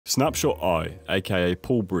SnapShotEye, aka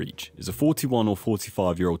Paul Breach, is a 41 or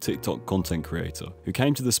 45-year-old TikTok content creator who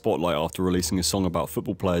came to the spotlight after releasing a song about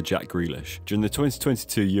football player Jack Grealish during the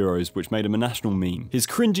 2022 Euros, which made him a national meme. His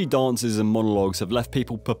cringy dances and monologues have left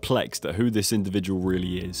people perplexed at who this individual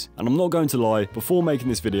really is. And I'm not going to lie, before making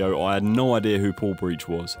this video I had no idea who Paul Breach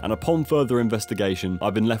was, and upon further investigation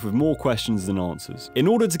I've been left with more questions than answers. In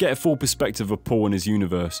order to get a full perspective of Paul and his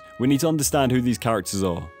universe, we need to understand who these characters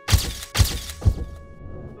are.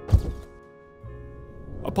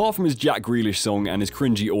 Apart from his Jack Grealish song and his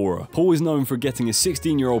cringy aura, Paul is known for getting a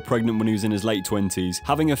 16-year-old pregnant when he was in his late 20s,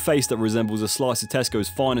 having a face that resembles a slice of Tesco's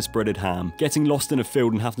finest breaded ham, getting lost in a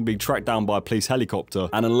field and having to be tracked down by a police helicopter,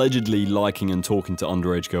 and allegedly liking and talking to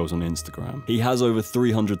underage girls on Instagram. He has over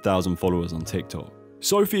 300,000 followers on TikTok.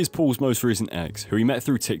 Sophie is Paul's most recent ex, who he met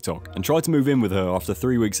through TikTok and tried to move in with her after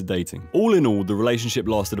 3 weeks of dating. All in all, the relationship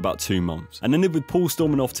lasted about 2 months, and ended with Paul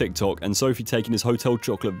storming off TikTok and Sophie taking his Hotel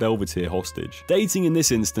Chocolate Velveteer hostage. Dating in this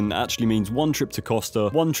instant actually means one trip to Costa,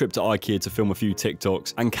 one trip to IKEA to film a few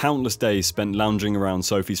TikToks, and countless days spent lounging around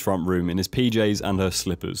Sophie's front room in his PJs and her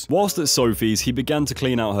slippers. Whilst at Sophie's, he began to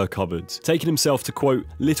clean out her cupboards, taking himself to quote,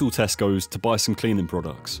 little Tesco's to buy some cleaning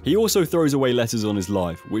products. He also throws away letters on his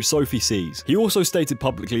life, which Sophie sees. He also stated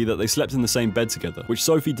publicly that they slept in the same bed together, which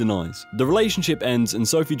Sophie denies. The relationship ends and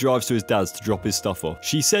Sophie drives to his dad's to drop his stuff off.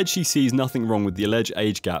 She said she sees nothing wrong with the alleged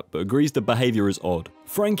age gap, but agrees the behaviour is odd.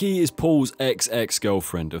 Frankie is Paul's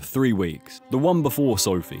ex-girlfriend of 3 weeks, the one before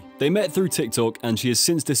Sophie. They met through TikTok and she has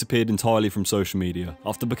since disappeared entirely from social media,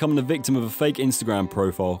 after becoming a victim of a fake Instagram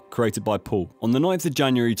profile created by Paul. On the 9th of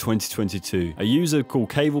January 2022, a user called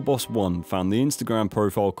CableBoss1 found the Instagram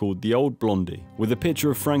profile called The Old Blondie, with a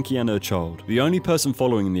picture of Frankie and her child. The only person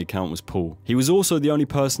following the account was Paul. He was also the only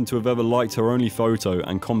person to have ever liked her only photo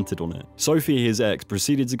and commented on it. Sophie, his ex,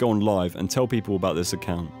 proceeded to go on live and tell people about this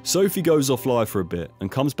account. Sophie goes off live for a bit, and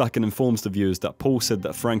comes back and informs the viewers that Paul said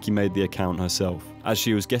that Frankie made the account herself, as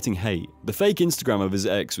she was getting hate. The fake Instagram of his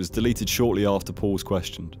ex was deleted shortly after Paul was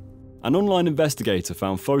questioned. An online investigator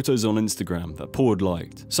found photos on Instagram that Paul had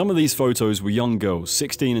liked. Some of these photos were young girls,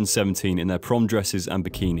 16 and 17, in their prom dresses and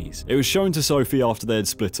bikinis. It was shown to Sophie after they had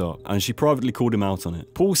split up, and she privately called him out on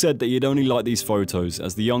it. Paul said that he had only liked these photos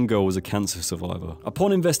as the young girl was a cancer survivor.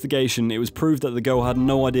 Upon investigation, it was proved that the girl had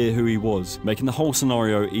no idea who he was, making the whole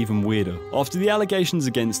scenario even weirder. After the allegations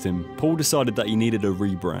against him, Paul decided that he needed a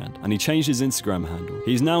rebrand, and he changed his Instagram handle.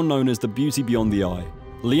 He is now known as the Beauty Beyond the Eye.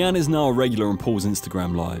 Leanne is now a regular on Paul's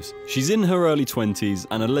Instagram lives. She's in her early 20s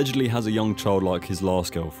and allegedly has a young child like his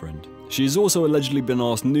last girlfriend. She has also allegedly been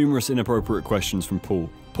asked numerous inappropriate questions from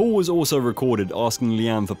Paul. Paul was also recorded asking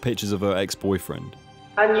Leanne for pictures of her ex-boyfriend.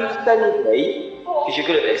 Can you send me, because you're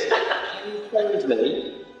good at this, can you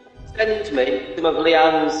send me some of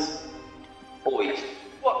Leanne's boys?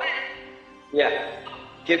 What, man? Yeah.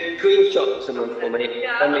 Give screenshots of them for me.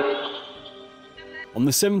 Send me. On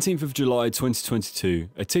the 17th of July 2022,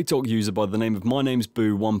 a TikTok user by the name of My Name's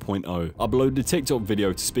Boo 1.0 uploaded a TikTok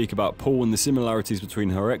video to speak about Paul and the similarities between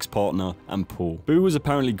her ex-partner and Paul. Boo was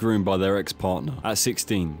apparently groomed by their ex-partner at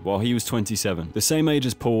 16, while he was 27, the same age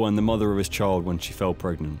as Paul and the mother of his child when she fell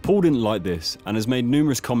pregnant. Paul didn't like this, and has made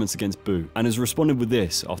numerous comments against Boo, and has responded with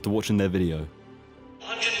this after watching their video.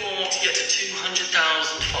 100 more to get to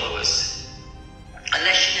 200,000 followers.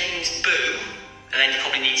 Unless your name's Boo, and then you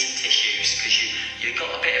probably need some tissues, because you've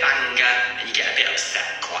got a bit of anger and you get a bit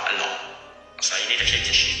upset quite a lot. So you need a few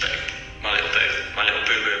tissues, Boo. My little boo. My little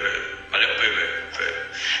boo-boo-boo. My little boo-boo-boo.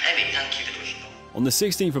 Emmy, thank you for the wish. On the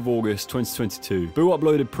 16th of August 2022, Boo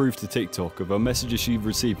uploaded proof to TikTok of her messages she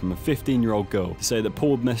received from a 15-year-old girl to say that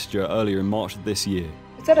Paul had messaged her earlier in March of this year.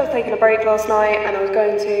 I said I was taking a break last night and I was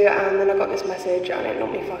going to, and then I got this message and it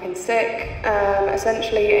knocked me fucking sick.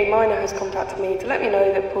 Essentially, a minor has contacted me to let me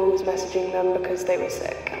know that Paul was messaging them because they were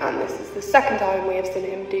sick, and this is the second time we have seen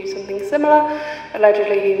him do something similar.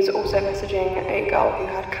 Allegedly, he was also messaging a girl who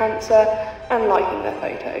had cancer and liking their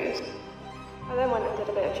photos. I then went and did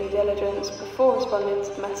a bit of due diligence before responding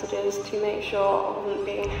to the messages to make sure I wasn't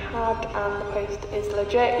being had, and the post is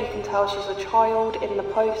legit. You can tell she's a child in the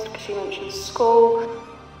post because she mentions school.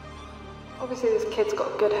 Obviously this kid's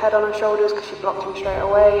got a good head on her shoulders because she blocked him straight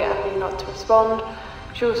away and knew not to respond.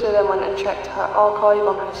 She also then went and checked her archive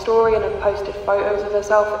on her story and had posted photos of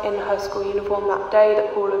herself in her school uniform that day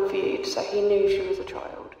that Paul had viewed, so he knew she was a child.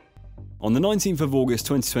 On the 19th of August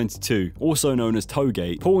 2022, also known as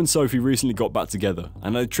Toegate, Paul and Sophie recently got back together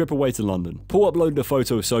and had a trip away to London. Paul uploaded a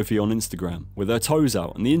photo of Sophie on Instagram, with her toes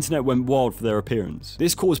out, and the internet went wild for their appearance.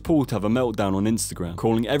 This caused Paul to have a meltdown on Instagram,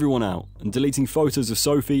 calling everyone out and deleting photos of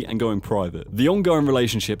Sophie and going private. The ongoing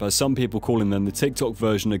relationship has some people calling them the TikTok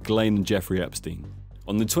version of Ghislaine and Jeffrey Epstein.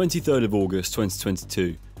 On the 23rd of August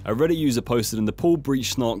 2022, A Reddit user posted in the Paul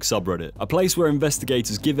Breach Snark subreddit, a place where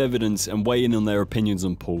investigators give evidence and weigh in on their opinions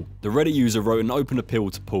on Paul. The Reddit user wrote an open appeal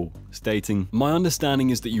to Paul, stating, "My understanding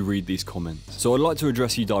is that you read these comments, so I'd like to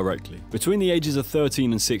address you directly. Between the ages of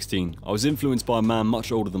 13 and 16, I was influenced by a man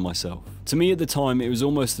much older than myself. To me at the time, it was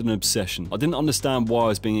almost an obsession. I didn't understand why I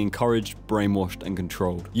was being encouraged, brainwashed, and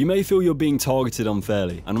controlled. You may feel you're being targeted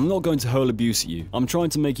unfairly, and I'm not going to hurl abuse at you. I'm trying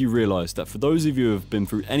to make you realise that for those of you who have been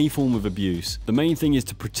through any form of abuse, the main thing is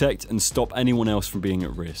to protect and stop anyone else from being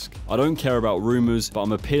at risk. I don't care about rumours, but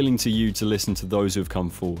I'm appealing to you to listen to those who have come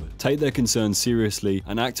forward. Take their concerns seriously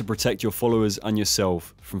and act to protect your followers and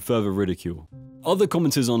yourself from further ridicule." Other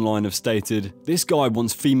commenters online have stated, "This guy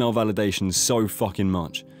wants female validation so fucking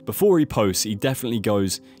much. Before he posts, he definitely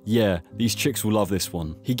goes, yeah, these chicks will love this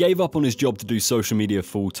one." He gave up on his job to do social media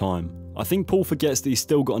full time. I think Paul forgets that he's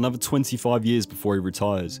still got another 25 years before he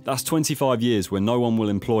retires. That's 25 years where no one will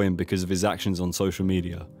employ him because of his actions on social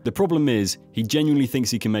media. The problem is, he genuinely thinks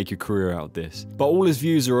he can make a career out of this. But all his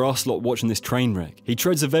views are us lot watching this train wreck. He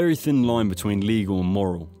treads a very thin line between legal and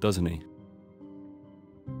moral, doesn't he?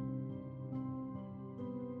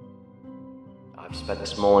 I've spent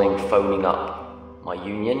this morning phoning up my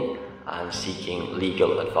union and seeking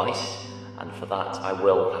legal advice, and for that I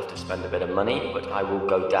will have to spend a bit of money, but I will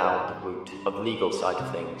go down the route of legal side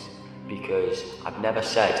of things, because I've never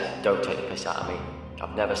said don't take the piss out of me.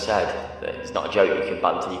 I've never said that it's not a joke, you can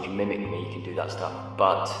banter, you can mimic me, you can do that stuff,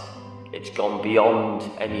 but it's gone beyond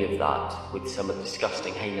any of that with some of the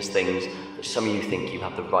disgusting, heinous things that some of you think you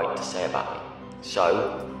have the right to say about me.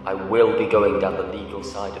 So I will be going down the legal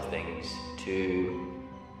side of things to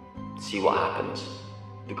see what happens,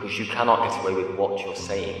 because you cannot get away with what you're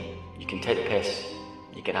saying. You can take the piss,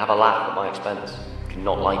 you can have a laugh at my expense, you can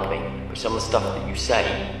not like me, but some of the stuff that you say,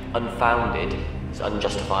 unfounded, is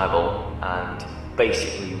unjustifiable and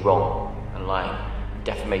basically wrong and like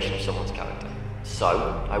defamation of someone's character. So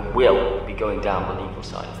I will be going down the legal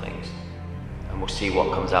side of things, and we'll see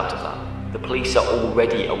what comes out of that. The police are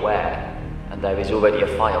already aware, and there is already a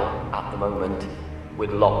file at the moment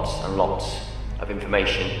with lots and lots of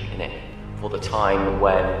information in it for the time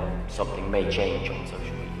when something may change on social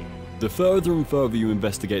media. The further and further you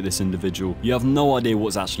investigate this individual, you have no idea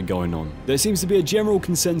what's actually going on. There seems to be a general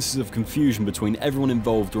consensus of confusion between everyone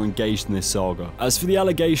involved or engaged in this saga. As for the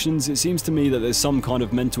allegations, it seems to me that there's some kind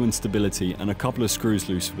of mental instability and a couple of screws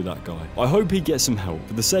loose with that guy. I hope he gets some help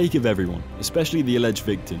for the sake of everyone, especially the alleged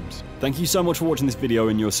victims. Thank you so much for watching this video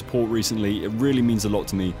and your support recently. It really means a lot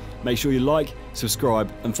to me. Make sure you like,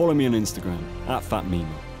 subscribe, and follow me on Instagram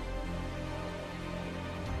 @PhatMemo.